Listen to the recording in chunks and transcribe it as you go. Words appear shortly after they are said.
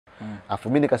Alafu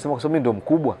mimi nikasema kwa sababu mimi ndio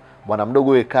mkubwa, bwana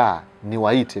mdogo wewe kaa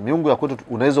niwaite. Miungu ya kwetu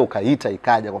unaweza ukaita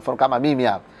ikaja. Kwa mfano kama mimi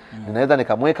hapa, ninaweza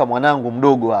nikamweka mwanangu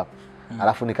mdogo hapa.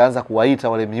 Alafu nikaanza kuwaita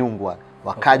wale miungu wale.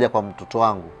 Wakaja kwa mtoto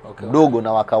wangu mdogo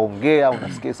na wakaongea,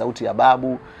 unasikia sauti ya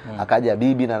babu, akaja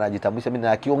bibi na anajitambulisha mimi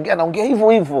na akiongea naongea hivyo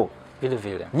hivyo.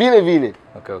 Vile vile.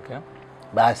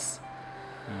 Basi.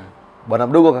 Bwana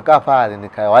mdogo akakaa pale,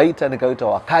 nikawaita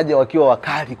wakaja wakiwa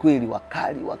wakali kweli,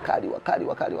 wakali.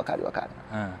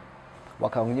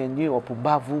 Wakaongea nyinyi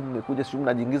wapumbavu, mmekuja sio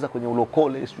mnajiingiza kwenye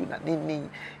ulokole sio na nini.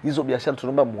 Hizo biashara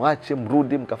tunaomba muache,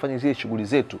 mrudi mkafanye zile shughuli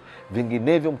zetu.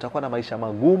 Vinginevyo mtakuwa na maisha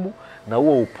magumu na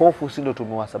huo upofu si ndio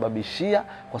tumewasababishia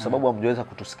kwa sababu hamjaweza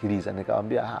kutusikiliza.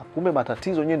 Nikamwambia kumbe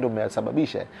matatizo nyinyi ndio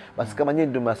mmeyasababisha. Basi kama nyinyi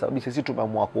ndio mmeyasababisha, sisi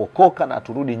tumeamua kuokoka na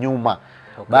turudi nyuma.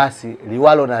 Basi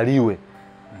liwalo na liwe.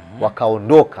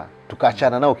 Wakaondoka,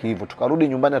 tukaachana nao hivyo, tukarudi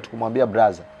nyumbani na tukamwambia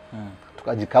brother.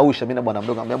 Tukajikausha mimi na bwana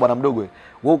mdogo, ambaye bwana mdogo wewe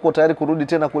uko tayari kurudi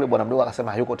tena kule? Bwana mdogo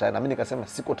akasema hayuko tayari, na mimi nikasema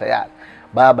siko tayari.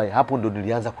 Baba, hapo ndo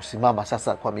nilianza kusimama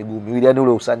sasa kwa miguu miwili, yani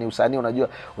ule usani unajua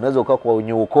unaweza ukaa kwa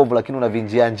wenye wokovu lakini una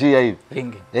njia hivi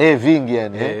vingi. Vingi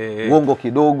yani uongo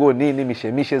kidogo nini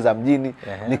mishemishe za mjini.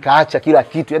 Nikaacha kila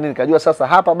kitu, yani nikajua sasa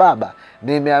hapa baba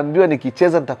nimeambiwa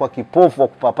nikicheza nitakuwa kipofu wa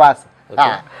kupapasa.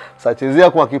 Sasa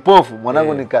chezea kwa kipofu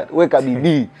mwanangu, nikaweka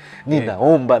bidii.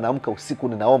 Ninaomba, naamka usiku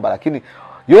ninaomba, lakini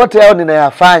yote yao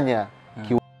ninayafanya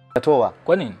kiutoa.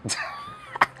 Kwa nini?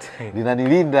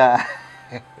 Linanilinda.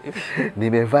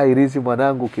 Nimevaa irizi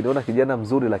mwanangu, kinaona kijana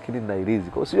mzuri lakini nina irizi.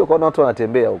 Kwa hiyo sio kwa watu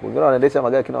wanatembea huko, wengine wanaendesha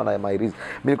magari kina wana mairizi.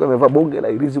 Mimi nilikuwa nimevaa bonge la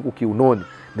irizi huko kiunoni.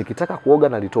 Nikitaka kuoga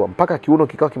nalitoa mpaka kiuno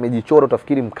kikao kimejichora,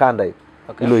 utafikiri mkanda hiyo.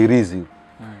 Hilo irizi.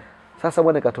 Sasa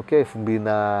bwana ikatokea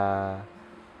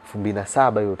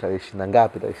 2007 hiyo tarehe 20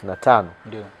 ngapi, tarehe 25.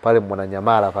 Ndio. Pale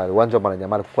Mwananyamala pale, uwanja wa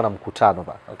Mwananyamala kulikuwa na mkutano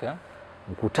pale.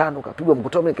 Mkutano kapigwa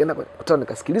mkutano, nikaenda kwa mkutano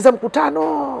nikasikiliza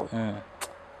mkutano.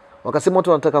 Wakasema watu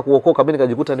wanataka kuokoka, mimi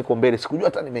nikajikuta niko mbele, sikujua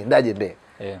hata nimeendaje mbele.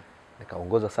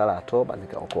 Nikaongoza sala ya toba,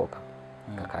 nikaokoka.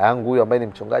 Kaka yangu huyo ambaye ni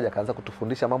mchungaji akaanza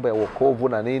kutufundisha mambo ya wokovu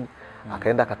na nini,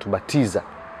 akaenda akatubatiza.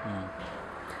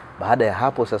 Baada ya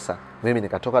hapo sasa mimi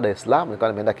nikatoka Dar es Salaam,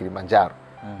 nikawa nimeenda Kilimanjaro,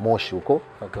 Moshi huko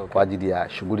kwa ajili ya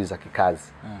shughuli za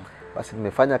kikazi. Basi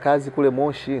nimefanya kazi kule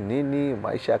Moshi nini,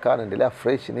 maisha yakawa yanaendelea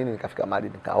fresh nini, nikafika mahali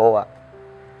nikaoa.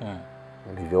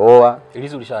 Nilivyooa,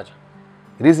 ilizi ulishaacha?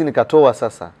 Ilizi nikatoa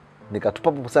sasa.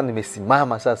 Nikatupa hapo sana,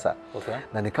 nimesimama sasa.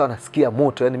 Na nikawa nasikia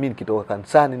moto, yani mimi nikitoka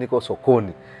kanisani niko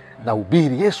sokoni na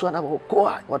ubiri Yesu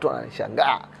anaokoa, watu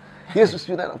wananishangaa. Yesu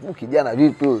sio anafu kijana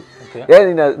vipi huyo?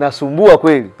 Yani nasumbua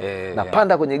kweli.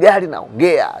 Napanda kwenye gari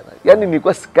naongea. Yani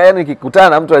nilikuwa sikaya nikikutana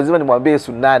na mtu lazima nimwambie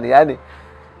Yesu nani. Yani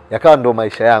yakawa ndo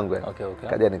maisha yangu yani.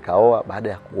 Kaja nikaoa. Baada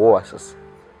ya kuoa sasa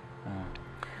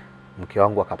mke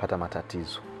wangu akapata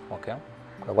matatizo. Kwa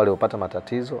wale waliopata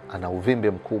matatizo, ana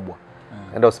uvimbe mkubwa.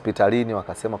 Enda hospitalini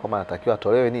wakasema kama anatakiwa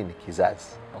atolewe nini kizazi.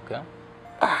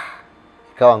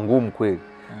 Ikawa ngumu kweli.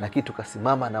 Lakini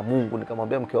tukasimama na Mungu,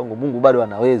 nikamwambia mke wangu Mungu bado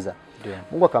anaweza.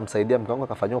 Mungu akamsaidia, mke wangu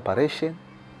akafanywa operation.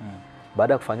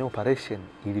 Baada ya kufanywa operation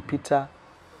ilipita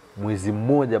mwezi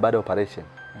mmoja baada ya operation.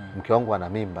 Mke wangu ana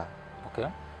mimba.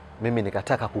 Mimi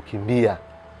nikataka kukimbia.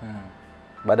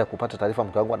 Baada ya kupata taarifa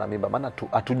mke wangu ana mimba, maana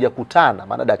hatujakutana,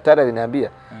 maana daktari aliniambia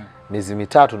miezi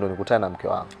 3 ndio nikutane na mke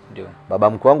wangu. Baba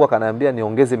mke wangu akaniambia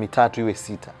niongeze 3 iwe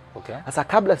 6. Sasa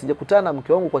kabla sijakutana na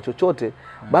mke wangu kwa chochote,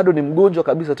 bado ni mgonjwa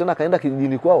kabisa, tena kaenda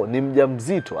kijijini kwao, ni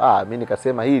mjamzito. Mimi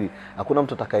nikasema hili hakuna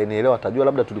mtu atakayenielewa, atajua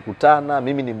labda tulikutana,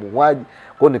 mimi ni muuaji.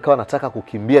 Kwa hiyo nikawa nataka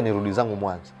kukimbia nirudi zangu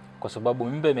Mwanza. Kwa sababu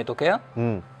mimba imetokea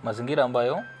mazingira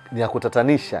ambayo ni ya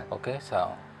kutatanisha.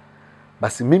 Sawa.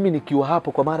 Basi mimi nikiwa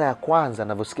hapo kwa mara ya kwanza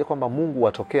ninavyosikia kwamba Mungu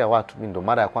watokea watu, mimi ndo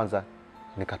mara ya kwanza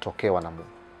nikatokewa na Mungu.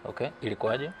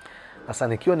 Ilikuwaje? Sasa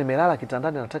nikiwa nimelala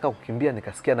kitandani nataka kukimbia,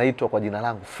 nikasikia naitwa kwa jina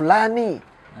langu, fulani.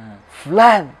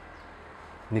 Fulani.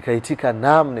 Nikaitika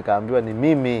naam, nikaambiwa ni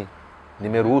mimi,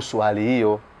 nimeruhusu hali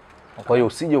hiyo. Kwa hiyo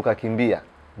usije ukakimbia.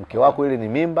 Mke wako ile ni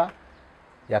mimba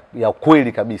ya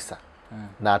kweli kabisa.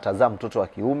 Na atazaa mtoto wa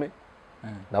kiume.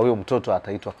 Na huyo mtoto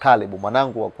ataitwa Caleb,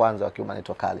 mwanangu wa kwanza wa kiume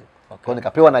anaitwa Caleb. Kwa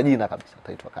nikapewa na jina kabisa,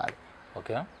 ataitwa Caleb.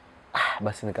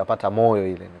 Basi nikapata moyo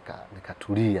ile,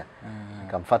 nikatulia.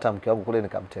 Nikamfuata mke wangu kule,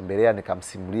 nikamtembelea,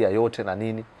 nikamsimulia yote na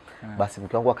nini. Basi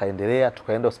mke wangu akaendelea,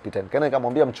 tukaenda hospitali. Nikaenda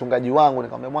nikamwambia mchungaji wangu,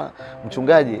 nikamwambia bwana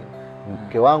mchungaji,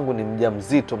 mke wangu ni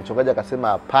mjamzito. Mchungaji akasema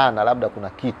hapana, labda kuna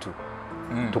kitu.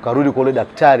 Tukarudi kwa yule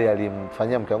daktari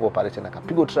alimfanyia mke wangu operation,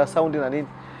 akapiga ultrasound na nini.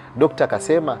 Daktari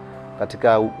akasema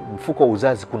katika mfuko wa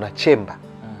uzazi kuna chemba.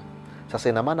 Sasa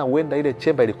ina maana huenda ile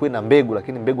chemba ilikuwa ina mbegu,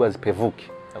 lakini mbegu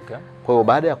hazipevuki. Kwa hiyo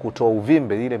baada ya kutoa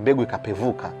uvimbe ile mbegu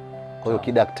ikapevuka. Kwa hiyo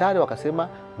kidaktari wakasema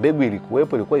mbegu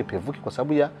ilikuwepo, ilikuwa ipevuki kwa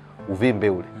sababu ya uvimbe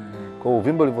ule. Kwa hiyo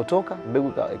uvimbe ulivyotoka,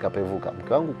 mbegu ikapevuka.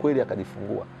 Mke wangu kweli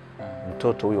akajifungua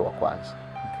mtoto huyo wa kwanza.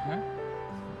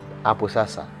 Hapo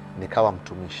sasa nikawa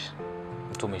mtumishi.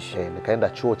 Nikaenda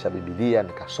chuo cha Biblia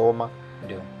nikasoma.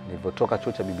 Ndio. Nilipotoka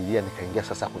chuo cha Biblia nikaingia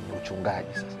sasa kwenye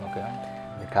uchungaji sasa.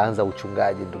 Nikaanza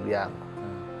uchungaji ndugu yangu.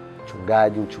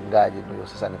 Uchungaji ndio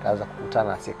sasa nikaanza kukutana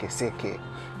na sekeseke.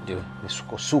 Ndio.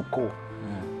 Misukosuko.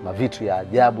 Mavitu ya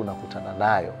ajabu nakutana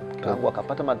nayo. Mke wangu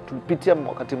akapata tulipitia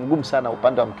wakati mgumu sana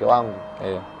upande wa mke wangu.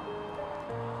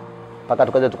 Mpaka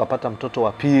tukaja tukapata mtoto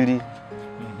wa pili.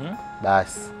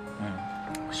 Basi.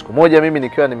 Siku moja mimi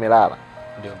nikiwa nimelala.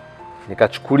 Ndio.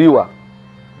 Nikachukuliwa.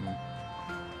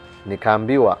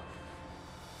 Nikaambiwa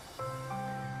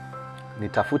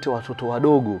nitafute watoto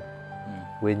wadogo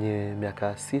wenye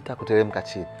miaka 6 kuteremka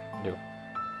chini. Ndio.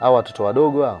 Hao watoto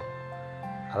wadogo hao.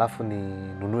 Alafu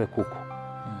ninunue kuku.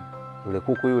 Yule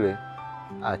kuku yule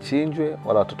achinjwe,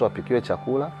 wala watoto wapikiwe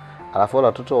chakula, alafu wala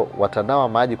watoto watanawa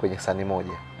maji kwenye sani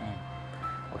moja.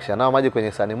 Wakishanawa maji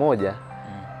kwenye sani moja,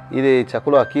 ile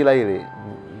chakula wakila ile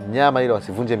nyama ile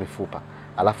wasivunje mifupa.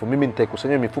 Alafu mimi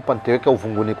nitaikusanya mifupa nitaweka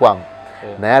uvunguni kwangu.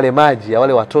 Na yale maji ya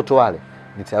wale watoto wale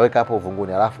nitaweka hapo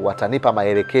uvunguni. Alafu watanipa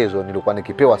maelekezo nilikuwa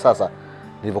nikipewa sasa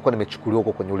nilivyokuwa nimechukuliwa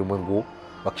huko kwenye ulimwengu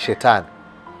wa kishetani.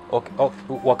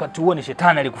 Wakati huo ni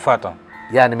shetani alikufuata.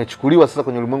 Nimechukuliwa sasa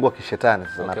kwenye ulimwengu wa kishetani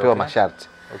sasa napewa masharti.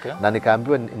 Na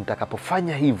nikaambiwa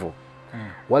nitakapofanya hivyo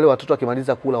wale watoto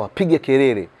wakimaliza kula wapige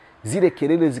kelele. Zile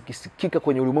kelele zikisikika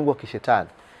kwenye ulimwengu wa kishetani,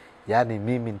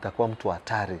 mimi nitakuwa mtu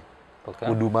hatari.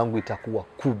 Huduma yangu itakuwa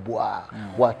kubwa.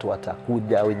 Watu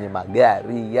watakuja wenye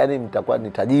magari, nitakuwa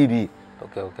ni tajiri.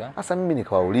 Sasa mimi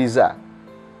nikawauliza,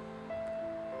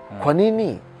 kwa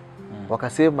nini?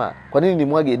 Wakasema, kwa nini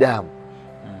nimwage damu?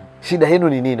 Shida yenu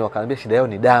ni nini? Wakaniambia shida yao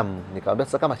ni damu. Nikamwambia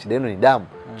sasa kama shida yenu ni damu,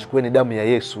 chukueni damu ya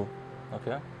Yesu.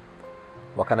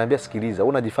 Wakaniambia sikiliza,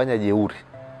 unajifanya jeuri.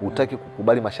 Hutaki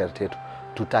kukubali masharti yetu.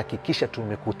 Tutahakikisha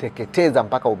tumekuteketeza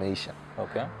mpaka umeisha.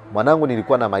 Mwanangu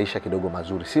nilikuwa na maisha kidogo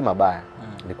mazuri, si mabaya.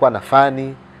 Nilikuwa na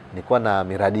fani, nilikuwa na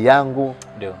miradi yangu.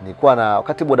 Nilikuwa na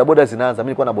wakati bodaboda zinaanza, mimi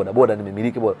nilikuwa na bodaboda,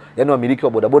 nimemiliki wamiliki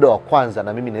wa bodaboda wa kwanza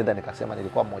na mimi naweza nikasema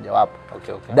nilikuwa mmoja wapo.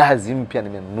 Dazi mpya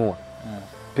nimenunua.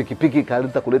 Pikipiki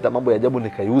kuleta mambo ya ajabu,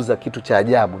 nikaiuza kitu cha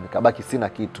ajabu, nikabaki sina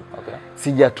kitu.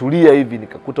 Sijatulia hivi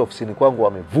nikakuta ofisini kwangu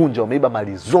wamevunja, wameiba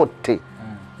mali zote.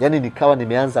 Nikawa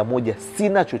nimeanza moja,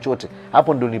 sina chochote.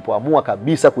 Hapo ndio nilipoamua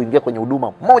kabisa kuingia kwenye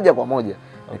huduma moja kwa moja.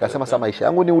 Nikasema sasa maisha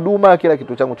yangu ni huduma, kila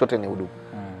kitu changu chote ni huduma.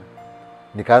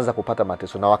 Nikaanza kupata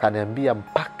mateso na wakaniambia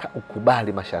mpaka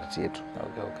ukubali masharti yetu.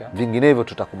 Vinginevyo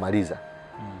tutakumaliza.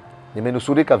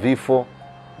 Nimenusurika vifo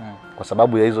kwa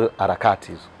sababu ya hizo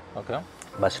harakati hizo.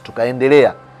 Basi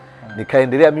tukaendelea.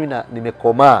 Nikaendelea mimi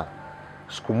nimekomaa.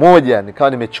 Siku moja nikawa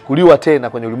nimechukuliwa tena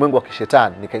kwenye ulimwengu wa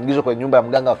kishetani, nikaingizwa kwenye nyumba ya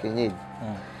mganga wa kienyeji.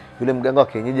 Yule mganga wa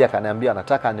kienyeji akaniambia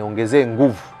anataka niongezee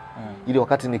nguvu ili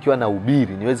wakati nikiwa na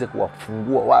ubiri niweze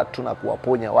kuwafungua watu na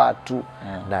kuwaponya watu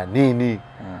na nini.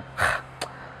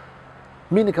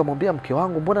 Mimi nikamwambia mke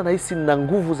wangu, mbona nahisi nina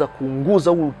nguvu za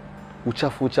kuunguza huu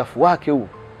uchafu wake huu.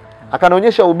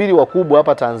 Akanionyesha ubiri wakubwa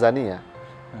hapa Tanzania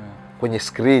kwenye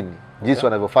screen jinsi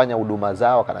wanavyofanya huduma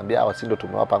zao. Akaniambia hawa si ndio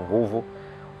tumewapa nguvu,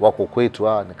 wako kwetu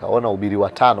hawa. Nikaona ubiri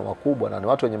 5 wakubwa na ni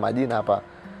watu wenye majina hapa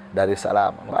Dar es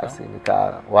Salaam. Basi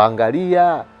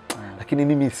nikawaangalia, lakini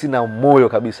mimi sina moyo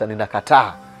kabisa,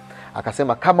 ninakataa.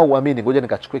 Akasema kama uamini ngoja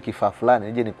nikachukue kifaa fulani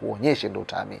nije nikuonyeshe ndio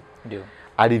utaamini. Ndio.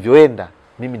 Alivyoenda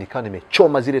mimi nikawa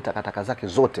nimechoma zile takataka zake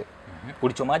zote.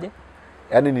 Ulichomaje?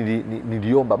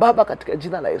 Niliomba Baba katika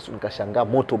jina la Yesu, nikashangaa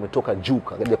moto umetoka juu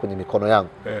kaja kwenye mikono yangu.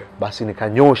 Basi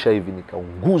nikanyosha hivi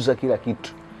nikaunguza kila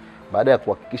kitu. Baada ya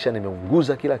kuhakikisha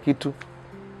nimeunguza kila kitu,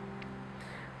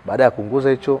 baada ya kuunguza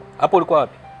hicho, hapo ulikuwa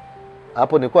wapi?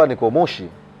 Hapo niko Moshi.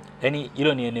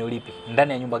 Hilo ni eneo lipi?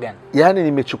 Ndani ya nyumba gani?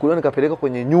 Nimechukuliwa nikapeleka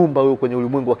kwenye nyumba huyo, kwenye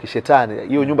ulimwengu wa kishetani.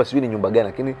 Hiyo nyumba sijui ni nyumba gani,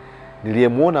 lakini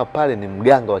niliyemuona pale ni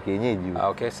mganga wa kienyeji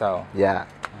huyo. Sawa.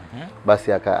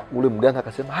 Basi ule mganga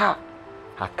akasema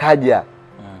akaja.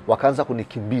 Wakaanza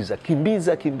kunikimbiza,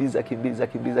 kimbiza.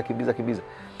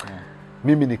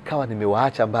 Mimi nikawa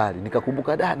nimewaacha mbali.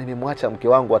 Nikakumbuka nimemwacha mke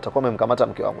wangu, atakuwa amemkamata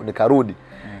mke wangu. Nikarudi.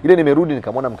 Ile nimerudi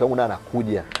nikamwona mke wangu na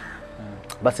anakuja.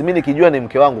 Basi mimi nikijua ni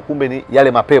mke wangu, kumbe ni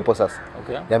yale mapepo sasa.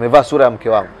 Yamevaa sura ya mke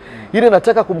wangu. Ile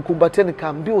nataka kumkumbatia,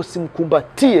 nikaambiwa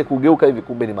usimkumbatie, kugeuka hivi,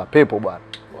 kumbe ni mapepo bwana.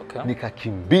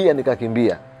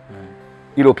 Nikakimbia.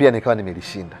 Hilo pia nikawa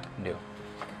nimelishinda. Ndio.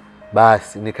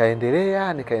 Basi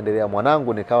nikaendelea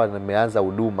mwanangu, nikawa nimeanza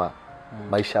huduma.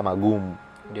 Maisha magumu.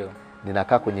 Ndio.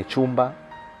 Ninakaa kwenye chumba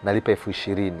nalipa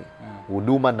 20,000.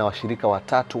 Huduma na washirika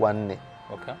 3 4.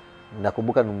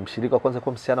 Nakumbuka ni mshirika wa kwanza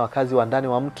kwa msichana wa kazi wa ndani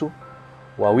wa mtu,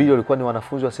 wawili walikuwa ni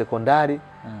wanafunzi wa sekondari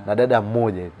na dada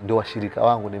mmoja ndio washirika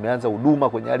wangu. Nimeanza huduma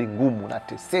kwenye hali ngumu,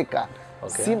 nateseka.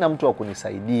 Sina mtu wa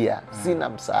kunisaidia, sina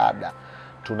msaada.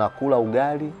 Tunakula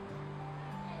ugali,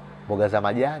 mboga za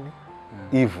majani,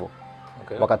 hivyo.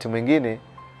 Wakati mwingine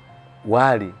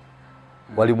wali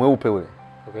mweupe ule.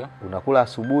 Unakula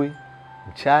asubuhi,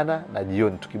 mchana na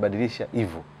jioni, tukibadilisha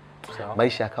hivyo.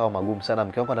 Maisha yakawa magumu sana.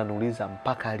 Mke wangu ananiuliza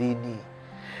mpaka lini?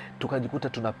 Tukajikuta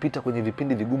tunapita kwenye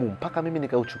vipindi vigumu mpaka mimi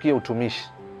nikauchukia utumishi.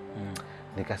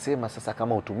 Nikasema sasa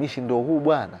kama utumishi ndio huu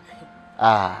bwana.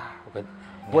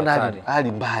 Mbona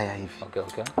hali mbaya hivi?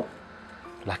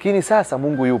 Lakini sasa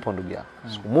Mungu yupo ndugu yangu.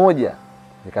 Siku moja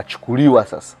nikachukuliwa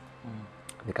sasa.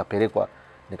 Nikapelekwa,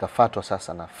 nikafatwa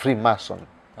sasa na Freemason.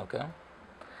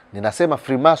 Ninasema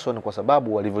Freemason kwa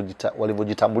sababu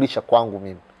walivyojitambulisha kwangu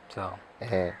mimi. Sawa.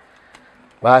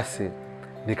 Basi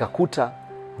nikakuta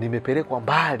nimepelekwa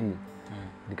mbali.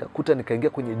 Nikakuta nikaingia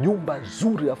kwenye jumba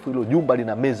zuri, afu hilo jumba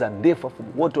lina meza ndefu, afu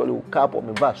wote waliokaa hapo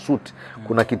wamevaa suti.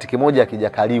 Kuna kiti kimoja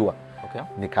hakijakaliwa.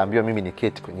 Nikaambiwa mimi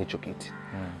niketi kwenye hicho kiti.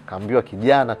 Kaambiwa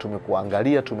kijana,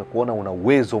 tumekuangalia, tumekuona una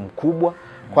uwezo mkubwa.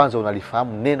 Kwanza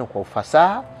unalifahamu neno kwa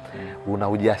ufasaha, una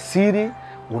ujasiri,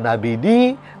 una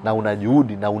bidii na una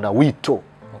juhudi na una wito.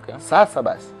 Sasa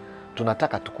basi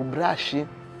tunataka tukubrashi.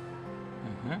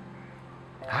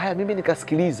 Haya, mimi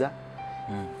nikasikiliza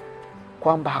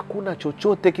kwamba hakuna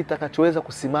chochote kitakachoweza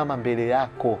kusimama mbele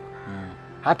yako.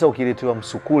 Hata ukiletewa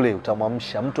msukule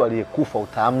utamwamsha, mtu aliyekufa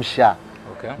utaamsha.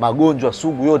 Magonjwa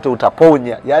sugu yote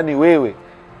utaponya. Yani wewe,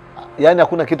 yani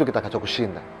hakuna kitu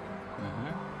kitakachokushinda.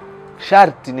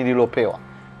 Sharti nililopewa,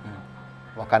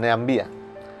 wakaniambia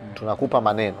tunakupa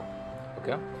maneno.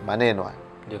 Maneno haya.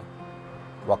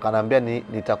 Wakaniambia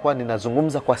nitakuwa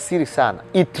ninazungumza kwa siri sana.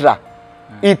 Itra.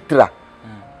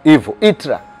 Hivyo,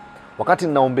 itra. Wakati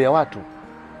ninaombea watu,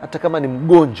 hata kama ni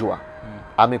mgonjwa,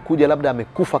 amekuja labda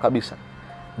amekufa kabisa,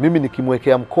 mimi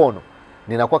nikimwekea mkono,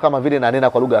 ninakuwa kama vile nanena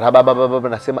kwa lugha rabababa,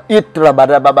 nasema itra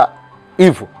barababa.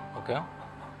 Hivyo.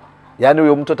 Yaani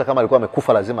huyo mtu hata kama alikuwa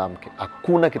amekufa lazima amke.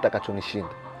 Hakuna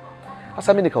kitakachonishinda.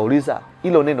 Sasa mimi nikauliza,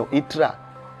 hilo neno itra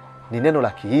ni neno la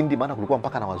Kihindi, maana kulikuwa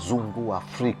mpaka na wazungu wa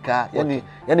Afrika,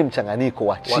 yani mchanganyiko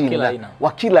wa China,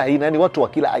 wa kila aina, yani watu wa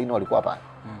kila aina walikuwa pale.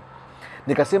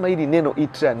 Nikasema hili neno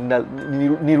itra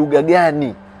ni lugha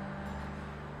gani?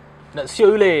 Na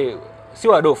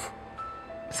sio Adolfu.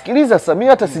 Sikiliza sasa, mimi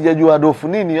hata sijajua Adolfu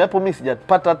nini, hapo mimi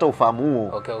sijapata hata ufahamu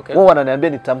huo. Wao wananiambia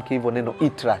nitamke hivyo neno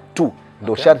itra tu.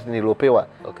 Ndio sharti nililopewa.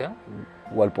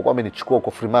 Walipokuwa wamenichukua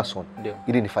kwa Freemason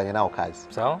ili nifanye nao kazi.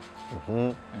 Sawa?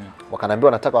 Wakaniambia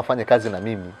wanataka wafanye kazi na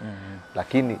mimi.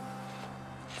 Lakini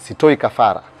sitoi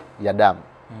kafara ya damu.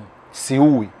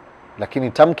 Siui,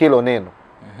 lakini tamke hilo neno.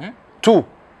 Tu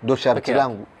ndio sharti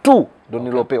langu. Tu ndio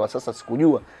nilopewa. Sasa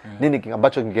sikujua nini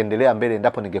ambacho kingeendelea mbele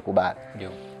endapo ningekubali.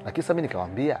 Lakini sasa mimi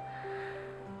nikamwambia,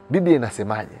 Biblia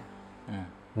inasemaje?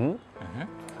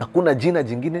 Hakuna jina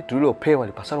jingine tulilopewa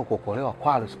lipasalo kuokolewa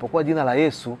kwalo isipokuwa jina la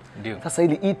Yesu. Sasa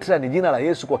hili itra ni jina la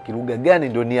Yesu kwa kilugha gani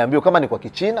ndio niambiwe? Kama ni kwa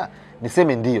Kichina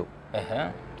niseme ndio.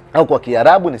 Au kwa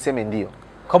Kiarabu niseme ndio.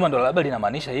 Kama ndio labda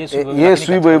linamaanisha Yesu hivyo.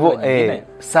 Yesu hivyo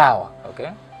sawa.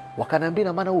 Wakaniambia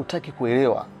na maana hutaki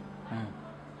kuelewa.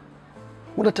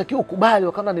 Unatakiwa ukubali.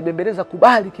 Wakana nibembeleza,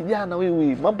 kubali kijana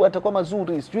wewe, mambo yatakuwa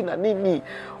mazuri, sijui na nini.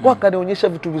 Wakanionyesha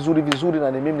vitu vizuri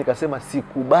na mimi nikasema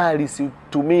sikubali,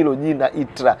 situmii hilo jina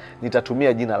itra,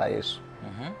 nitatumia jina la Yesu.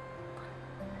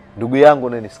 Ndugu yangu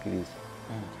unanisikiliza.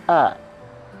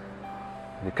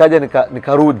 Nikaja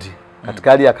nikarudi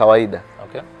katika hali ya kawaida.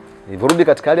 Nilirudi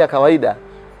katika hali ya kawaida,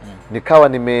 nikawa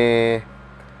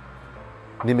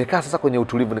nimekaa sasa kwenye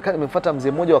utulivu. Nimemfuata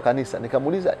mzee mmoja wa kanisa,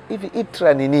 nikamuuliza hivi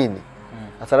itra ni nini?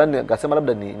 Sasa nikasema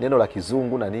labda ni neno la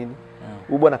kizungu na nini.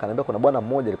 Huyu bwana akaniambia kuna bwana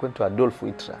mmoja alikuwa anaitwa Adolf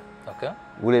Hitler.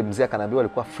 Ule mzee akaniambia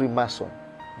alikuwa Freemason.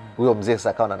 Huyo mzee sasa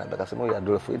akawa ananiambia, akasema huyo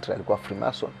Adolf Hitler alikuwa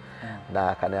Freemason. Na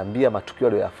akaniambia matukio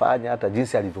aliyofanya, hata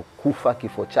jinsi alivyokufa,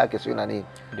 kifo chake sio na nini.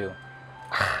 Ndio.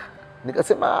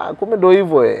 Nikasema kumbe ndio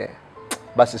hivyo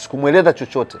Basi sikumueleza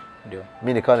chochote. Ndio.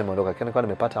 Mimi nikawa nimeondoka, nikawa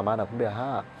nimepata maana kumbe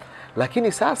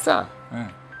Lakini sasa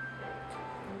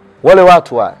wale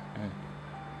watu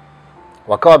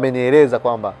wakawa wamenieleza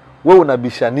kwamba wewe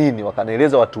unabisha nini?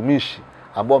 Wakanieleza watumishi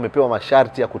ambao wamepewa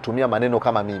masharti ya kutumia maneno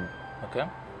kama mimi.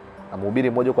 Na mhubiri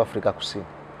mmoja kwa Afrika Kusini.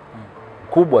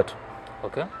 Kubwa tu.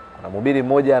 Kuna mhubiri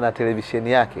mmoja ana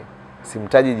televisheni yake,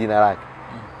 simtaji jina lake.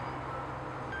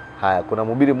 Haya, kuna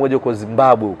mhubiri mmoja kwa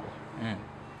Zimbabwe huko.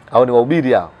 Hao ni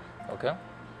wahubiri hao.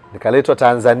 Nikaletwa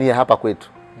Tanzania hapa kwetu.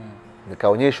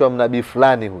 Nikaonyeshwa mnabii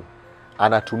fulani huyu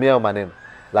anatumia maneno.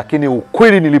 Lakini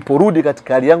ukweli niliporudi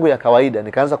katika hali yangu ya kawaida,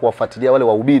 nikaanza kuwafuatilia wale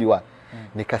wahubiri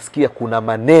nikasikia kuna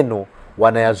maneno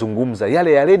wanayazungumza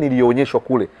yale yale niliyoonyeshwa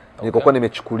kule nilikokuwa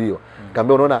nimechukuliwa.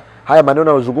 Nikamwambia unaona haya maneno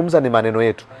yanayozungumza ni maneno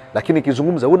yetu, lakini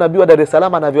kizungumza huyu nabii wa Dar es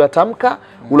Salaam anavyotamka,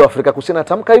 ule wa Afrika Kusini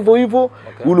anatamka hivyo hivyo,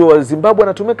 ule wa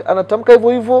Zimbabwe anatamka hivyo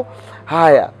hivyo.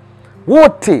 Haya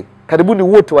wote karibuni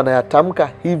wote wanayatamka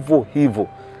hivyo hivyo.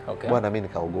 Bwana mimi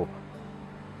nikaogopa.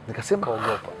 Nikasema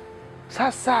Kaogopa.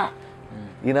 Sasa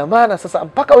ina maana sasa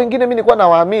mpaka wengine mimi nilikuwa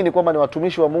nawaamini kwamba ni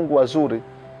watumishi wa Mungu wazuri.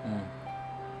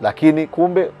 Lakini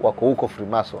kumbe wako huko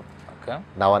Freemason.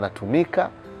 Na wanatumika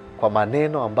kwa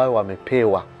maneno ambayo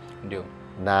wamepewa. Ndio.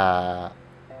 Na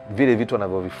vile vitu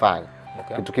wanavyovifanya.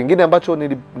 Kitu kingine ambacho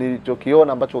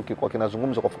nilichokiona ambacho kilikuwa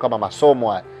kinazungumzwa kwa kama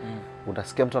masomo haya.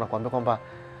 Unasikia mtu anakuambia kwamba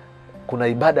kuna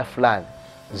ibada fulani.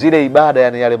 Zile ibada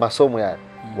yani yale masomo yale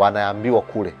wanaambiwa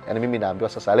kule. Yani mimi naambiwa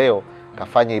sasa leo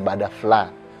kafanya ibada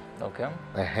fulani.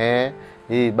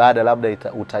 Hii ibada labda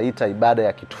utaita ibada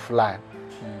ya kitu fulani.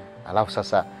 Alafu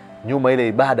sasa nyuma ile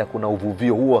ibada kuna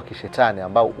uvuvio huo wa kishetani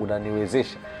ambao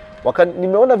unaniwezesha.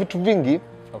 Nimeona vitu vingi.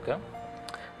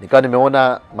 Nikawa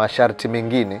nimeona masharti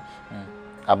mengine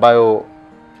ambayo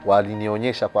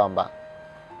walinionyesha kwamba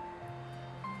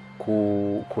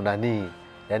kuna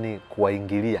yani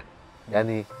kuwaingilia.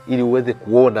 Yani ili uweze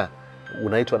kuona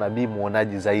unaitwa nabii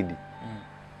muonaji zaidi.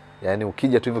 Yani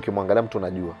ukija tu hivyo kimwangalia mtu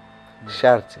unajua.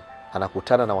 Sharti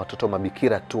anakutana na watoto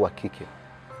mabikira tu wa kike.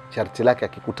 Sharti lake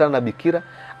akikutana na bikira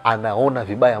anaona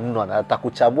vibaya mno,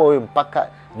 atakuchambua wewe mpaka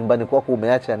nyumbani kwako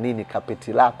umeacha nini,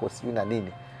 kapeti lako sijui na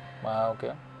nini.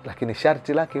 Lakini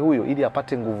sharti lake huyo ili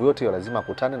apate nguvu yote hiyo lazima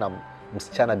akutane na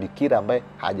msichana bikira ambaye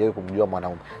hajawahi kumjua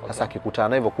mwanaume. Sasa akikutana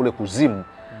na hivyo kule kuzimu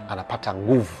anapata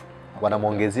nguvu.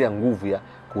 Wanamuongezea nguvu ya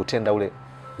kutenda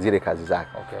zile kazi zake.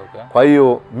 Kwa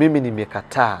hiyo mimi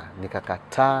nikakataa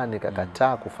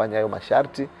kufanya hayo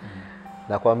masharti.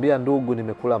 Na kuambia ndugu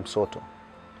nimekula msoto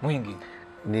mwingi.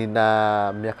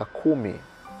 Nina miaka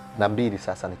 12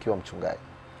 sasa nikiwa mchungaji.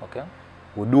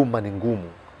 Huduma ni ngumu,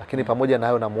 lakini pamoja na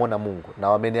hayo namuona Mungu. Na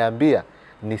wameniambia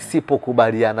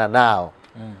nisipokubaliana nao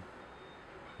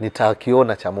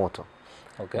nitakiona cha moto.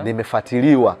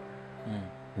 Nimefuatiliwa.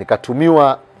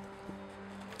 Nikatumiwa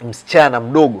msichana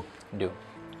mdogo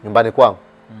nyumbani kwangu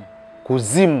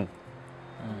kuzimu.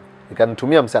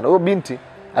 Nikanitumia msichana. Huyo binti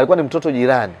alikuwa ni mtoto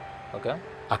jirani.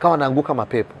 Akawa anaanguka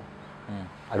mapepo.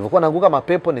 Alipokuwa anaanguka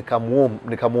mapepo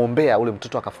nikamuombea ule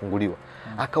mtoto akafunguliwa.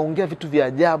 Akaongea vitu vya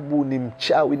ajabu, ni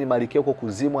mchawi, ni malkia huko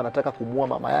kuzimu, anataka kumuua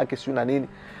mama yake sio na nini.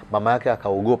 Mama yake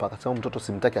akaogopa, akasema mtoto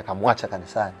simtaki, akamwacha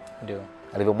kanisani.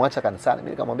 Alivyomwacha kanisani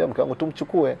mimi nikamwambia mke wangu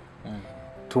tumchukue.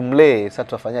 Tumlee, sasa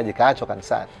tutafanyaje? Kaachwa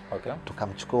kanisani.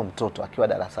 Tukamchukua mtoto akiwa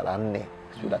darasa la 4,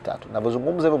 sio la 3.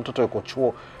 Ninavyozungumza hivyo mtoto yuko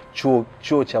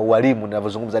chuo cha ualimu.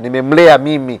 Ninavyozungumza nimemlea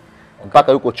mimi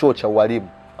mpaka yuko chuo cha ualimu.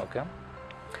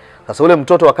 Sasa ule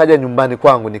mtoto akaja nyumbani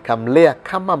kwangu nikamlea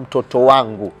kama mtoto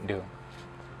wangu.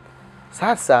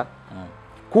 Sasa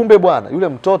kumbe bwana yule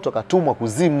mtoto katumwa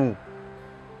kuzimu.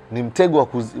 Ni mtego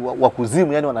wa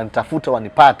kuzimu, yani wananitafuta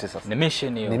wanipate sasa. Ni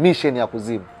mission hiyo. Ni mission ya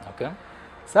kuzimu.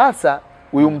 Sasa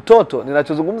huyu mtoto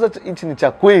ninachozungumza hichi ni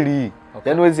cha kweli.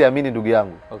 Yani huwezi amini ndugu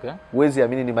yangu. Huwezi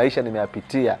amini, ni maisha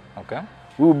nimeyapitia.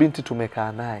 Huyu binti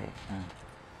tumekaa naye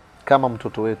kama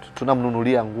mtoto wetu.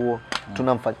 Tunamnunulia nguo,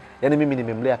 tunamfanya. Yani mimi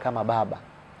nimemlea kama baba.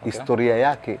 Historia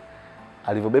yake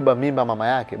alivyobeba mimba mama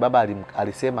yake, baba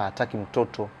alisema hataki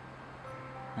mtoto.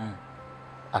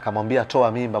 Akamwambia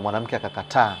toa mimba, mwanamke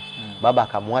akakataa. Baba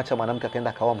akamwacha mwanamke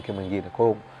akaenda kaoa mke mwingine. Kwa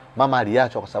hiyo mama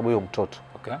aliachwa kwa sababu hiyo mtoto.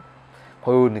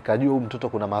 Kwa hiyo nikajua huyu mtoto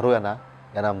kuna maroho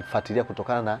yanamfuatilia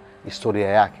kutokana na historia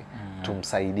yake.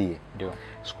 Tumsaidie.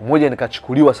 Siku moja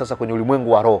nikachukuliwa sasa kwenye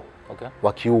ulimwengu wa roho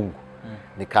wa kiungu.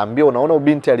 Nikaambia unaona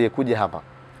binti aliyekuja hapa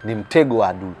ni mtego wa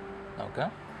adui.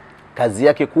 Kazi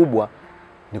yake kubwa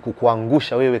ni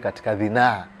kukuangusha wewe katika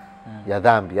dhinaa ya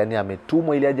dhambi. Yani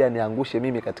ametumwa ili aje aniangushe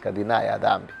mimi katika dhinaa ya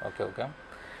dhambi.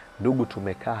 Ndugu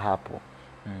tumekaa hapo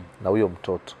na huyo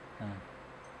mtoto.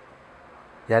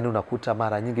 Yani unakuta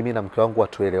mara nyingi mimi na mke wangu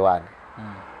hatuelewani.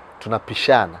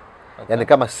 Tunapishana. Yani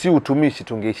kama si utumishi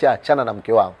tungeisha achana na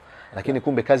mke wangu. Lakini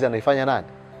kumbe kazi anaifanya nani?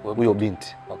 Huyo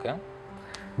binti.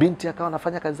 Binti akawa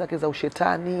anafanya kazi zake za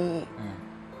ushetani.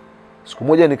 Siku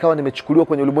moja nikawa nimechukuliwa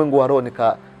kwenye ulimwengu wa roho,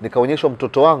 nikaonyeshwa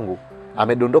mtoto wangu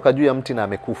amedondoka juu ya mti na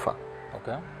amekufa.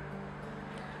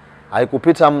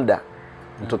 Haikupita muda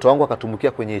mtoto wangu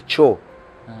akatumbukia kwenye choo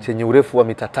chenye urefu wa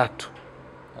mita 3.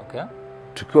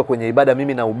 Tukiwa kwenye ibada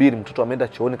mimi na ubiri, mtoto ameenda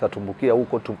chooni katumbukia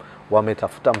huko.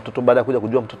 Wametafuta mtoto, baada ya kuja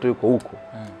kujua mtoto yuko huko.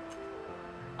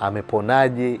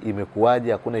 Ameponaje,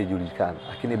 imekuwaje, hakuna ijulikana.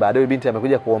 Lakini baadaye binti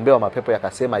amekuja kuombewa, mapepo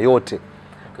yakasema yote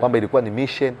kwamba ilikuwa ni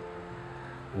mission.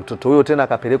 Mtoto huyo tena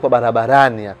akapelekwa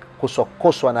barabarani,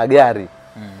 akakoswa na gari.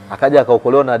 Akaja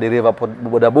akaokolewa na dereva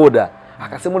bodaboda,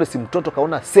 Akasema ule si mtoto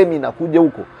kaona semi inakuja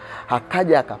huko.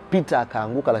 Akaja akapita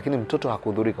akaanguka, lakini mtoto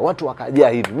hakudhurika. Watu wakajaa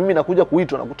hivi. Mimi nakuja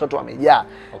kuitwa na mtoto amejaa.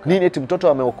 Nini eti mtoto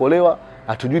ameokolewa,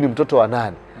 hatujui ni mtoto wa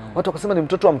nani. Watu wakasema ni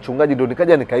mtoto wa mchungaji, ndio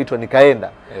nikaja nikaitwa nikaenda.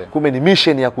 Kumbe ni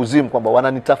mission ya kuzimu kwamba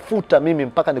wananitafuta mimi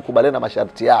mpaka nikubaliane na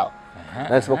masharti yao.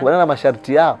 Na nisipokubaliana na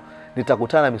masharti yao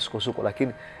nitakutana na misukosuko,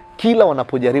 lakini kila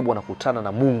wanapojaribu wanakutana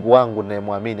na Mungu wangu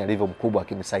ninayemwamini alivyo mkubwa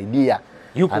akinisaidia.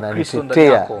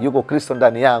 Ananitetea, yuko Kristo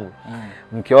ndani yangu.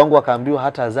 Mke wangu akaambiwa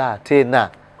hata zaa tena.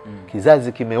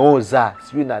 Kizazi kimeoza,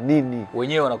 sijui na nini.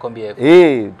 Wenyewe wanakuambia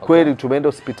hivyo. Kweli tumeenda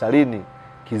hospitalini.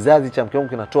 Kizazi cha mke wangu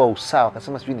kinatoa usawa.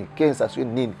 Akasema sijui ni cancer, sijui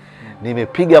ni nini.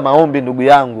 Nimepiga maombi ndugu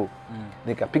yangu.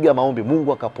 Nikapiga maombi,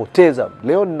 Mungu akapoteza.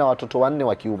 Leo nina watoto 4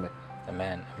 wa kiume.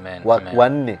 Amen.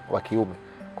 4 wa kiume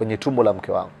kwenye tumbo la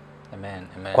mke wangu.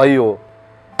 Amen. Kwa hiyo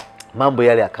mambo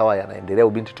yale akawa yanaendelea.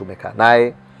 Ubinti tumekaa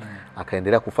naye,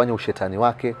 akaendelea kufanya ushetani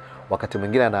wake. Wakati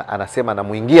mwingine anasema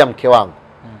namuingia mke wangu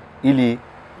ili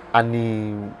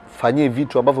anifanyie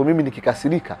vitu ambavyo mimi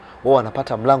nikikasirika wao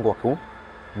wanapata mlango wa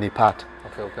kunipata.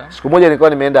 Siku moja nilikuwa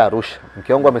nimeenda Arusha,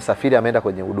 mke wangu amesafiri ameenda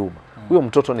kwenye huduma. Huyo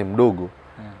mtoto ni mdogo.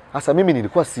 Sasa mimi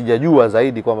nilikuwa sijajua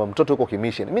zaidi kwamba mtoto yuko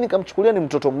kimission. Mimi nikamchukulia ni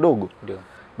mtoto mdogo. Ndio.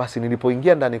 Basi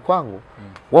nilipoingia ndani kwangu,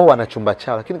 wao wana chumba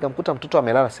chao, lakini nikamkuta mtoto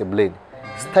amelala sebleni.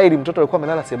 Style mtoto alikuwa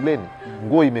amelala sebleni,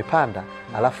 nguo imepanda,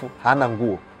 alafu hana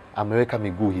nguo, ameweka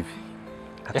miguu hivi.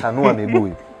 Katanua miguu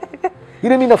hivi.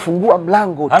 Ile mimi nafungua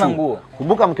mlango tu. Hana nguo.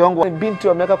 Kumbuka mke wangu binti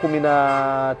wa miaka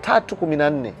 13,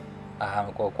 14.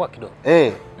 Amekuwa kidogo.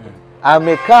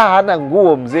 Amekaa hana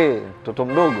nguo mzee, mtoto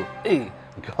mdogo.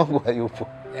 Mke wangu hayupo.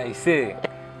 Aisee.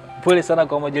 Pole sana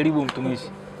kwa majaribu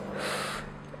mtumishi.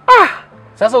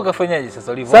 Sasa ukafanyaje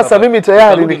sasa ulivyo? Sasa mimi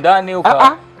tayari ndani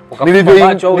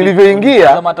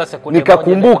nilivyoingia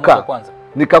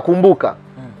nikakumbuka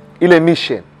ile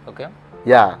mission.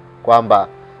 Kwamba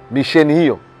mission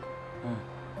hiyo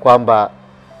kwamba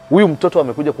huyu mtoto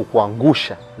amekuja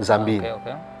kukuangusha dhambini.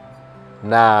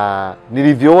 Na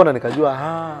nilivyoona nikajua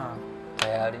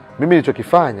tayari. Mimi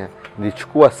nilichokifanya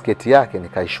nilichukua sketi yake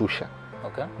nikaishusha.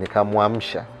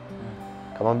 Nikamwamsha.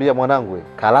 Kamwambia mwanangu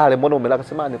kalale, mbona umelala?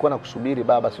 Akasema nilikuwa nakusubiri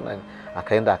baba sio nani.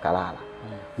 Akaenda akalala.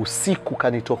 Usiku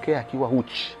kanitokea akiwa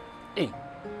uchi.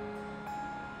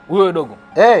 Huyo dogo.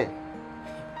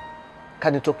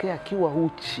 Kanitokea akiwa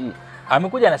uchi.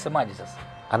 Amekuja anasemaje sasa?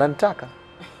 Ananitaka.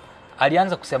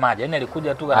 Alianza kusemaje? Yaani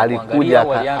alikuja tu anakuangalia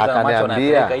au alianza macho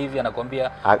anapeleka hivi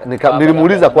anakuambia?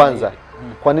 Nilimuuliza kwanza,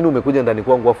 kwa nini umekuja ndani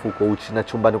kwangu afu uko uchi na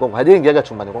chumbani kwangu? Hajaingiaga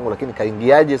chumbani kwangu, lakini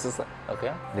kaingiaje sasa?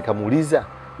 Nikamuuliza,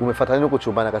 umefuata nini huko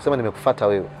chumbani? Akasema nimekufuata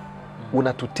wewe.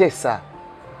 Unatutesa.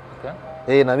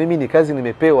 Na mimi ni kazi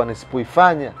nimepewa,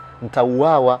 nisipoifanya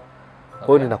nitauawa. Kwa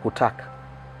hiyo ninakutaka.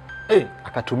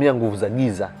 Akatumia nguvu za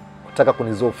giza kutaka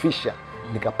kunizofisha.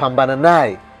 Nikapambana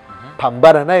naye.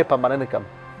 Pambana naye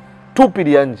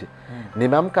nikamtupilia nje.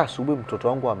 Nimeamka asubuhi mtoto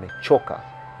wangu amechoka.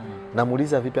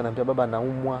 Namuuliza vipi? Ananiambia baba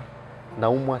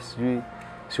naumwa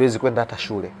siwezi kwenda hata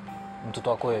shule. Mtoto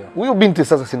wako wewe? Huyu binti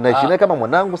sasa sinaishi naye kama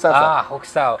mwanangu sasa.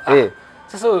 Sawa.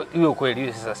 Sasa hiyo kweli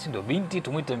hiyo sasa si ndio binti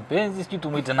tumuite mpenzi sijui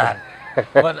tumuite nani?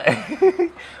 Maana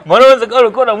unaweza kama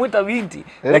ulikuwa unamuita binti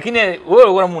lakini wewe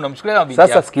ulikuwa unamchukulia kama binti.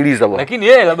 Sasa sikiliza bwana. Lakini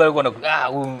yeye labda alikuwa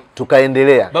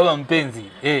tukaendelea. Baba mpenzi.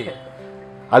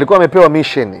 Alikuwa amepewa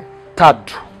mission 3.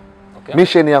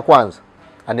 Mission ya kwanza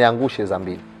aniangushe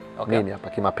dhambini. Mimi hapa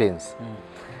kimapenzi.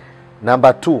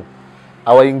 Namba 2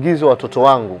 awaingize watoto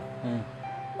wangu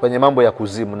kwenye mambo ya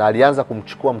kuzimu, na alianza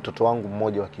kumchukua mtoto wangu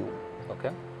mmoja wa kiume.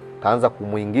 Kaanza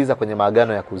kumuingiza kwenye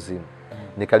maagano ya kuzimu.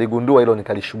 Nikaligundua hilo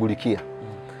nikalishughulikia.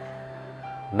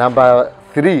 Namba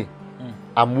 3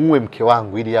 amuue mke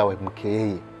wangu ili awe mke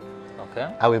yeye.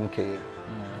 Awe mke yeye.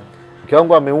 Mke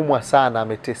wangu ameumwa sana,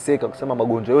 ameteseka, kusema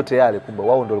magonjwa yote yale kumbe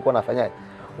wao ndio walikuwa wanafanyaje?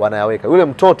 Wanayaweka. Yule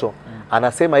mtoto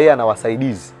anasema yeye ana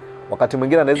wasaidizi. Wakati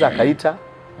mwingine anaweza akaita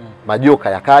majoka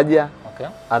yakaja.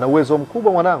 Ana uwezo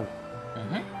mkubwa mwanangu.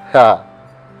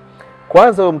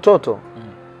 Kwanza huyo mtoto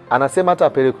anasema hata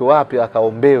apelekwe wapi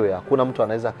akaombewe hakuna mtu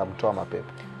anaweza akamtoa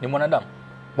mapepo. Ni mwanadamu.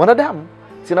 Mwanadamu.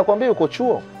 Sinakwambia yuko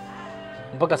chuo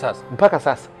mpaka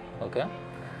sasa.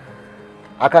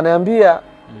 Akaniambia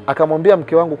akamwambia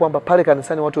mke wangu kwamba pale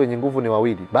kanisani watu wenye nguvu ni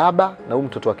wawili, baba na huyu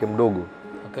mtoto wake mdogo.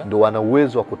 Ndio wana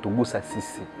uwezo wa kutugusa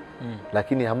sisi.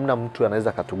 Lakini hamna mtu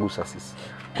anaweza katugusa sisi.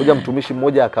 Kuja mtumishi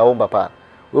mmoja akaomba pale.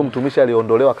 Huyo mtumishi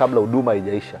aliondolewa kabla huduma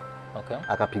haijaisha.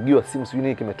 Akapigiwa simu sijui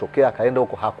nini kimetokea, akaenda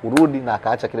huko hakurudi na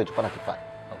akaacha kile alichokuwa anakifanya.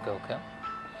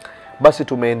 Basi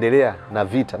tumeendelea na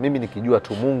vita. Mimi nikijua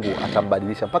tu Mungu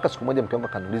atambadilisha. Mpaka siku moja mke wangu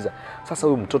akaniuliza, "Sasa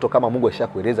huyu mtoto kama Mungu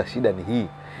ashakueleza shida ni hii,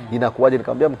 inakuwaje?"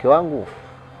 Nikamwambia mke wangu,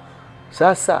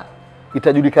 "Sasa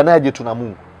itajulikanaje tuna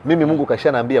Mungu?" Mimi Mungu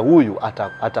kashaniambia huyu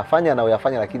atafanya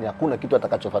anayoyafanya, lakini hakuna kitu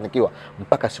atakachofanikiwa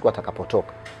mpaka siku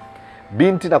atakapotoka.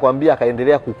 Binti nakwambia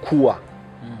akaendelea kukua.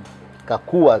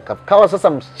 Kakua, kawa sasa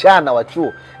msichana wa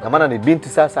chuo. Na maana ni binti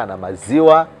sasa ana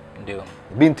maziwa. Ndio.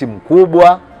 Binti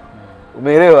mkubwa.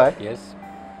 Umeelewa eh? Yes.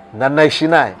 Na naishi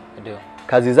naye. Ndio.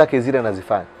 Kazi zake zile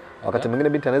anazifanya. Wakati mwingine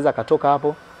binti anaweza akatoka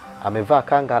hapo amevaa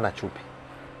kanga ana chupi.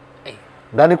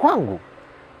 Ndani kwangu.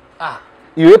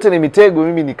 Hiyo yote ni mitego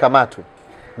mimi nikamatwe.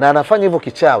 Na anafanya hivyo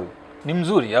kichawi. Ni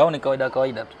mzuri au ni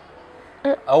kawaida tu?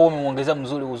 Au umemuongezea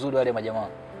uzuri wale majamaa?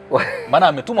 Maana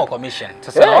ametumwa kwa mission.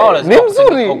 Sasa na wao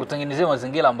lazima kutengenezea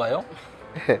mazingira ambayo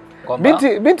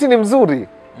binti ni mzuri.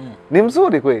 Ni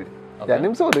mzuri kweli. Okay. Ya, ni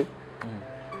mzuri.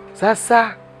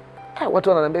 Sasa watu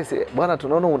wananiambia bwana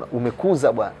tunaona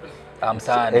umekuza bwana.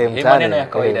 Mtaani. Maneno ya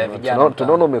kawaida ya vijana.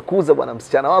 Tunaona umekuza bwana,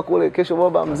 msichana wako ule kesho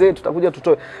baba mzee tutakuja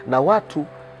tutoe. Na watu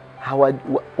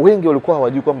wengi walikuwa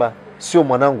hawajui kwamba sio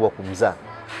mwanangu wa kumzaa.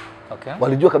 Okay.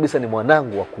 Walijua kabisa ni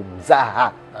mwanangu wa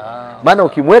kumzaa. Maana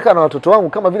ukimweka na watoto wangu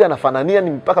kama vile anafanania, ni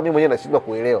mpaka mimi mwenyewe nashindwa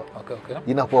kuelewa. Okay.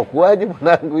 Inakuwa kuaje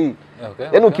mwanangu hii?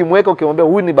 Yaani ukimweka ukimwambia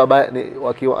huyu ni baba,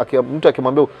 mtu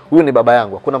akimwambia huyu ni baba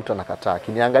yangu, hakuna mtu anakataa.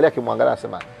 Akiniangalia akimwangalia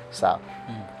anasema sawa.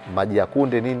 Maji ya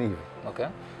kunde nini hivi. Okay.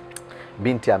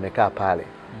 Binti amekaa pale.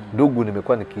 Ndugu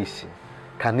nimekuwa nikiishi.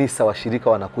 Kanisa washirika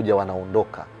wanakuja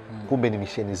wanaondoka. Kumbe ni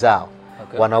misheni zao.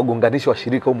 Okay. Wanaogonganisha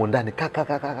washirika humo ndani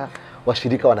kaka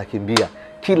washirika wanakimbia.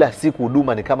 Kila siku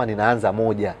huduma ni kama ninaanza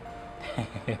moja.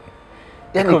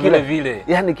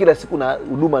 Yani kila siku na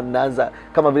huduma ninaanza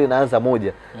kama vile naanza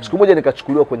moja. Siku moja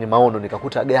nikachukuliwa kwenye maono,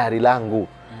 nikakuta gari langu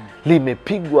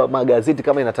limepigwa magazeti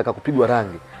kama inataka kupigwa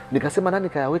rangi. Nikasema nani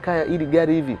kayaweka ili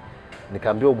gari hivi?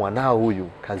 Nikaambiwa mwanao huyu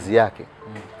kazi yake.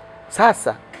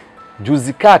 Sasa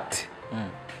juzi kati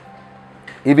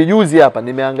hivi juzi hapa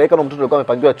nimehangaika na mtoto alikuwa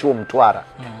amepangiwa chuo Mtwara.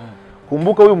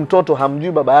 Kumbuka huyu mtoto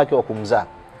hamjui baba yake wa kumzaa.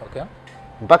 Okay.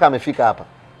 Mpaka amefika hapa.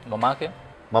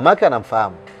 Mamake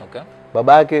anamfahamu. Okay.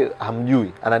 Baba yake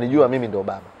hamjui, ananijua mimi ndio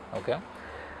baba. Okay.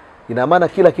 Ina maana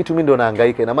kila kitu mimi ndio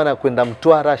nahangaika. Ina maana kwenda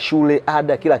Mtwara, shule,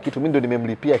 ada, kila kitu mimi ndio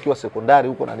nimemlipia akiwa sekondari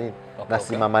huko na nini. Okay,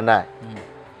 nasimama naye.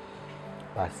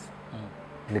 Basi.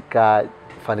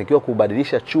 Nikafanikiwa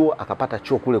kubadilisha chuo, akapata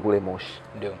chuo kule Moshi.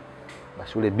 Ndio.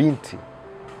 Basi yule binti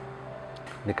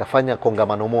nikafanya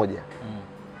kongamano moja.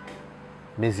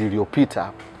 Miezi iliyopita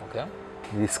hapo. Okay.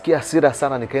 Nilisikia hasira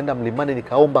sana, nikaenda mlimani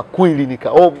nikaomba kweli,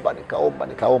 nikaomba.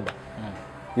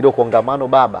 Hilo kongamano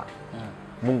baba,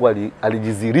 Mungu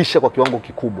alijizirisha kwa kiwango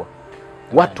kikubwa.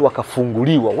 Watu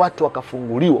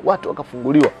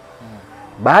wakafunguliwa.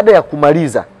 Baada ya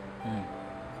kumaliza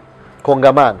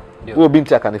kongamano, huyo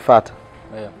binti akanifuata.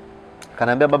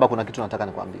 Akaniambia baba, kuna kitu nataka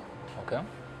nikwambie. Okay.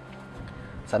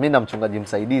 Sasa mimi na mchungaji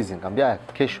msaidizi nikamwambia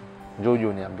kesho njoo uje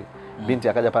uniambie. Binti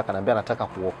akaja paka ananiambia nataka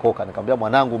kuokoka. Nikamwambia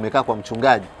mwanangu umekaa kwa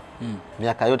mchungaji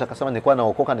miaka yote. Akasema nilikuwa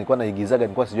naokoka, nilikuwa naigizaga,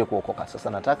 nilikuwa sijui kuokoka. Sasa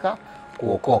nataka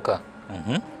kuokoka.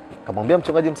 Nikamwambia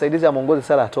mchungaji msaidizi amuongoze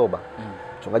sala ya toba.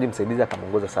 Mchungaji msaidizi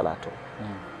akamuongoza sala ya toba.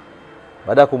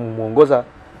 Baada ya kumuongoza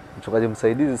mchungaji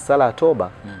msaidizi sala ya toba,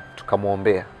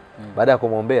 tukamwombea. Baada ya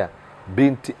kumwombea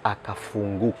binti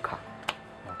akafunguka.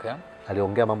 Okay.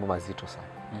 Aliongea mambo mazito sana.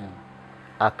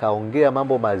 Akaongea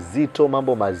mambo mazito.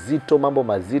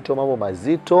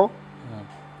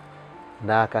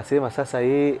 Na akasema sasa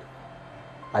yeye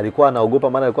alikuwa anaogopa,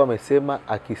 maana alikuwa amesema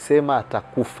akisema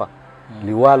atakufa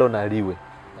liwalo na liwe.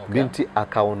 Okay. Binti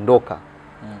akaondoka.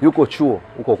 Yuko chuo,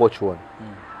 huko chuoni.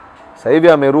 Sasa hivi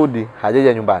amerudi,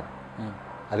 hajaja nyumbani.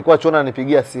 Alikuwa chuoni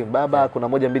ananipigia simu, baba kuna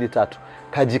 1 2 3.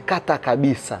 Kajikata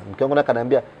kabisa. Mke wangu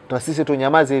akaniambia tuna sisi tu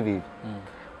nyamaze hivi.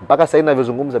 Mpaka sasa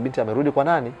ninavyozungumza binti amerudi kwa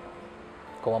nani?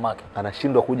 Kwa mamake.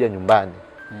 Anashindwa kuja nyumbani.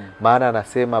 Maana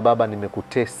anasema baba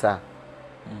nimekutesa.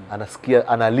 Anasikia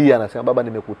analia, anasema baba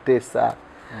nimekutesa.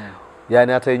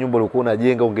 Yaani hata hii nyumba ulikuwa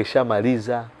unajenga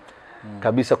ungeshamaliza.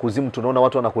 Kabisa kuzimu, tunaona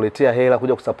watu wanakuletea hela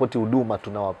kuja kusapoti huduma,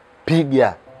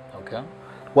 tunawapiga. Okay.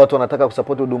 Watu wanataka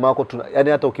kusapoti huduma yako, yaani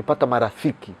hata ukipata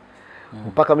marafiki.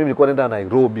 Mpaka mimi nilikuwa naenda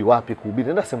Nairobi wapi kuhubiri,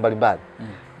 naenda sehemu mbalimbali.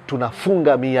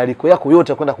 Tunafunga mialiko yako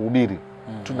yote kwenda kuhubiri.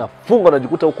 Tunafunga,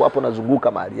 unajikuta huko hapo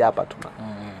nazunguka mahali hapa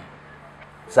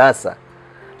Sasa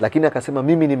lakini akasema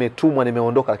mimi nimetumwa,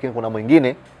 nimeondoka, lakini kuna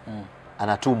mwingine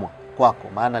anatumwa kwako,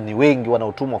 maana ni wengi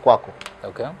wanaotumwa kwako.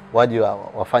 Okay. Waje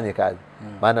wafanye kazi.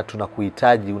 Maana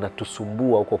tunakuhitaji,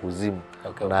 unatusumbua huko kuzimu.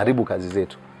 Okay, unaharibu kazi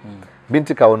zetu.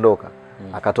 Binti kaondoka.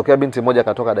 Akatokea binti mmoja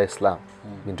akatoka Dar es Salaam.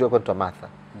 Binti wake anaitwa Martha.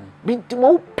 Binti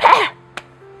mweupe.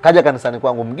 Kaja kanisani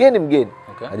kwangu mgeni.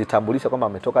 Okay. Ajitambulisha kwamba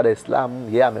ametoka Dar es Salaam,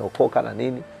 yeye ameokoka na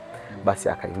nini. Basi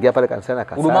akaingia pale kanisani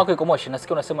akasali. Huduma yako iko Moshi,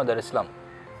 nasikia unasema Dar es Salaam.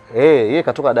 Yeye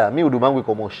katoka Dar, mimi huduma yangu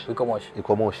iko Moshi. Iko Moshi.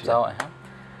 Moshi. Sawa,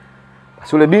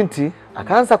 Basi yule binti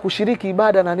akaanza kushiriki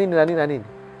ibada na nini na nini na nini.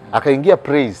 Akaingia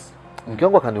praise. Mke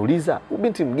wangu akaniuliza, "Huyu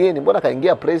binti mgeni, mbona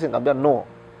kaingia praise?" Nikamwambia, "No.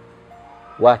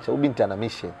 Wacha, huyu binti ana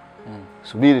mission.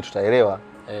 Subiri tutaelewa."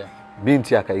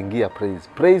 Binti akaingia praise.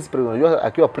 Praise, unajua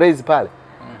akiwa praise pale,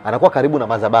 anakuwa karibu na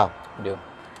madhabahu. Ndio.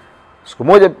 Siku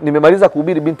moja nimemaliza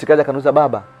kuhubiri, binti kaja kaniuliza,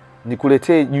 "Baba,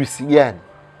 nikuletee juisi gani?"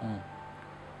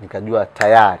 Nikajua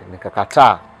tayari,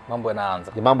 nikakataa. Mambo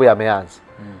yanaanza. Mambo yameanza.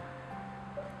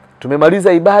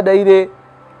 Tumemaliza ibada ile,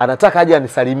 anataka aje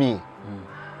anisalimie.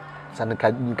 Sasa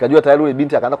nikajua tayari yule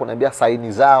binti akaanza kuniambia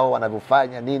saini zao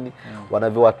wanavyofanya nini,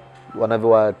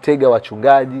 wanavyowatega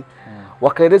wachungaji.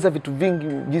 Wakaeleza vitu vingi,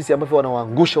 jinsi ambavyo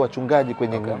wanawaangusha wachungaji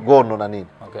kwenye ngono na nini.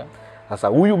 Sasa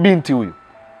huyu binti huyu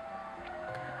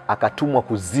akatumwa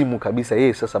kuzimu kabisa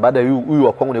yeye. Sasa baada ya huyu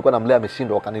wa kwangu nilikuwa namlea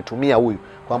ameshindwa, wakanitumia huyu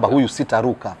kwamba huyu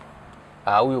sitaruka.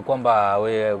 Huyu kwamba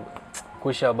wewe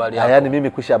kuisha habari yako. Yaani mimi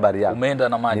kuisha habari yako. Umeenda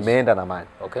na maji. Nimeenda na maji.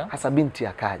 Sasa binti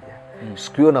akaja.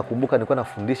 Siku hiyo nakumbuka nilikuwa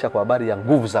nafundisha kwa habari ya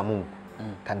nguvu za Mungu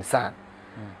kanisani.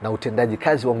 Na utendaji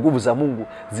kazi wa nguvu za Mungu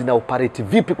zina operate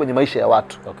vipi kwenye maisha ya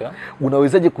watu.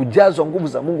 Unawezaje kujazwa nguvu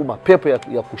za Mungu, mapepo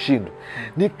ya kushindwa.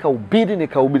 Nikahubiri.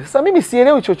 Sasa mimi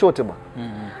sielewi chochote bwana.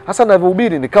 Sasa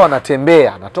ninavyohubiri nikawa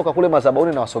natembea, natoka kule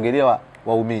madhabahuni na wasogelea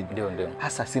waumini. Ndio.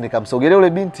 Sasa si nikamsogelea yule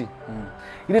binti.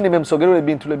 Ili nimemsogelea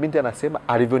yule binti anasema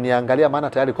alivyoniangalia, maana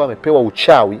tayari alikuwa amepewa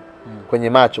uchawi kwenye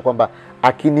macho kwamba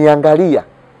akiniangalia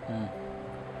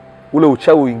ule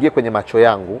uchawi uingie kwenye macho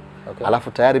yangu.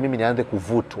 Alafu tayari mimi nianze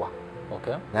kuvutwa.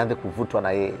 Nianze kuvutwa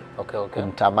na yeye.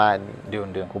 Kumtamani.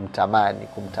 Ndio.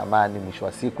 Kumtamani mwisho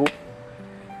wa siku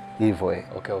hivyo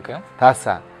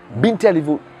Sasa binti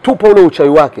alivyotupa ule uchawi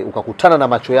wake ukakutana na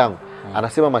macho yangu.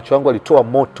 Anasema macho yangu alitoa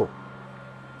moto.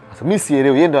 Sasa mimi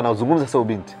sielewi, yeye ndo anazungumza sasa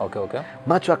binti.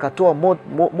 Macho akatoa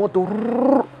moto.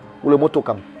 Ule moto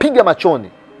ukampiga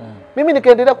machoni. Mimi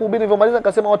nikaendelea kuhubiri, nilivyomaliza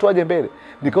nikasema watu waje mbele.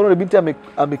 Nikaona yule binti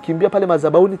amekimbia pale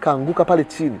madhabahuni, kaanguka pale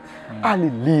chini.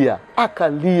 Alilia,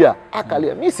 akalia.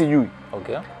 Mimi sijui.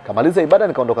 Kamaliza ibada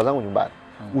nikaondoka zangu nyumbani.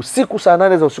 Usiku saa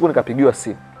 8 za usiku nikapigiwa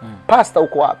simu. "Pasta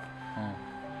uko wapi?"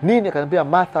 Nini? Akaniambia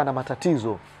Martha ana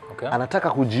matatizo. Anataka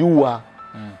kujiua.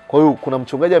 Kwa hiyo kuna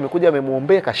mchungaji amekuja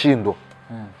amemuombea kashindwa.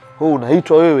 Wewe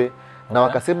unaitwa wewe. Na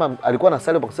wakasema alikuwa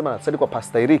anasali, wakasema anasali kwa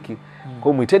Pasta Eriki. Kwa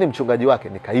hiyo muiteni mchungaji wake.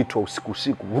 Nikaitwa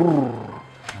usiku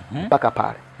mpaka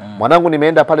pale. Mwanangu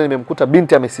nimeenda pale, nimemkuta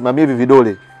binti amesimamia hivi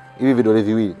vidole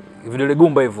viwili. Vidole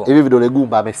gumba hivyo. Hivi vidole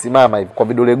gumba amesimama hivi kwa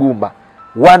vidole gumba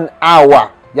 1 hour.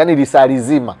 Yaani lisali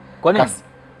zima. Kwa nini?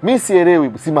 Mimi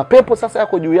sielewi, si mapepo sasa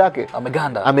yako juu yake.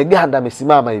 Ameganda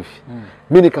amesimama hivi.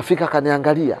 Mimi nikafika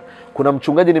akaniangalia. Kuna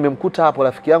mchungaji nimemkuta hapo,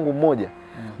 rafiki yangu mmoja.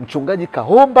 Mchungaji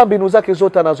kaomba mbinu zake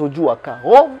zote anazojua,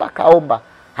 kaomba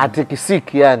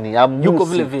hatikisiki, yani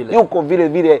yuko vile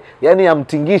vile yani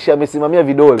amtingishi, amesimamia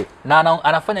vidole. Na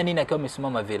anafanya nini akiwa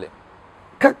amesimama vile?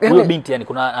 Huyo binti yani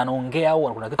kuna anaongea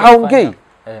au kuna kitu anafanya?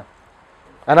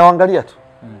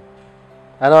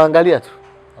 Anaangalia tu.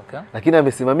 Lakini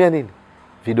amesimamia nini?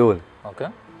 Vidole.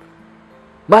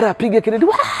 Mara apige kelele.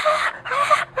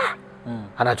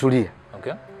 Anatulia.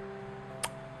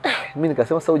 Mimi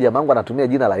nikasema sasa huyu jamaa wangu anatumia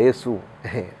jina la Yesu.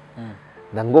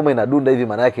 Na ngoma inadunda hivi,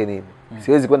 maana yake nini?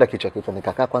 Siwezi kwenda kichwa.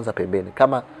 Nikakaa kwanza pembeni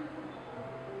kama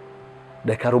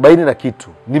dakika 40 na kitu.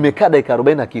 Nimekaa dakika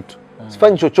 40 na kitu.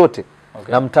 Sifanyi chochote.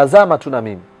 Namtazama tu na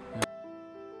mimi.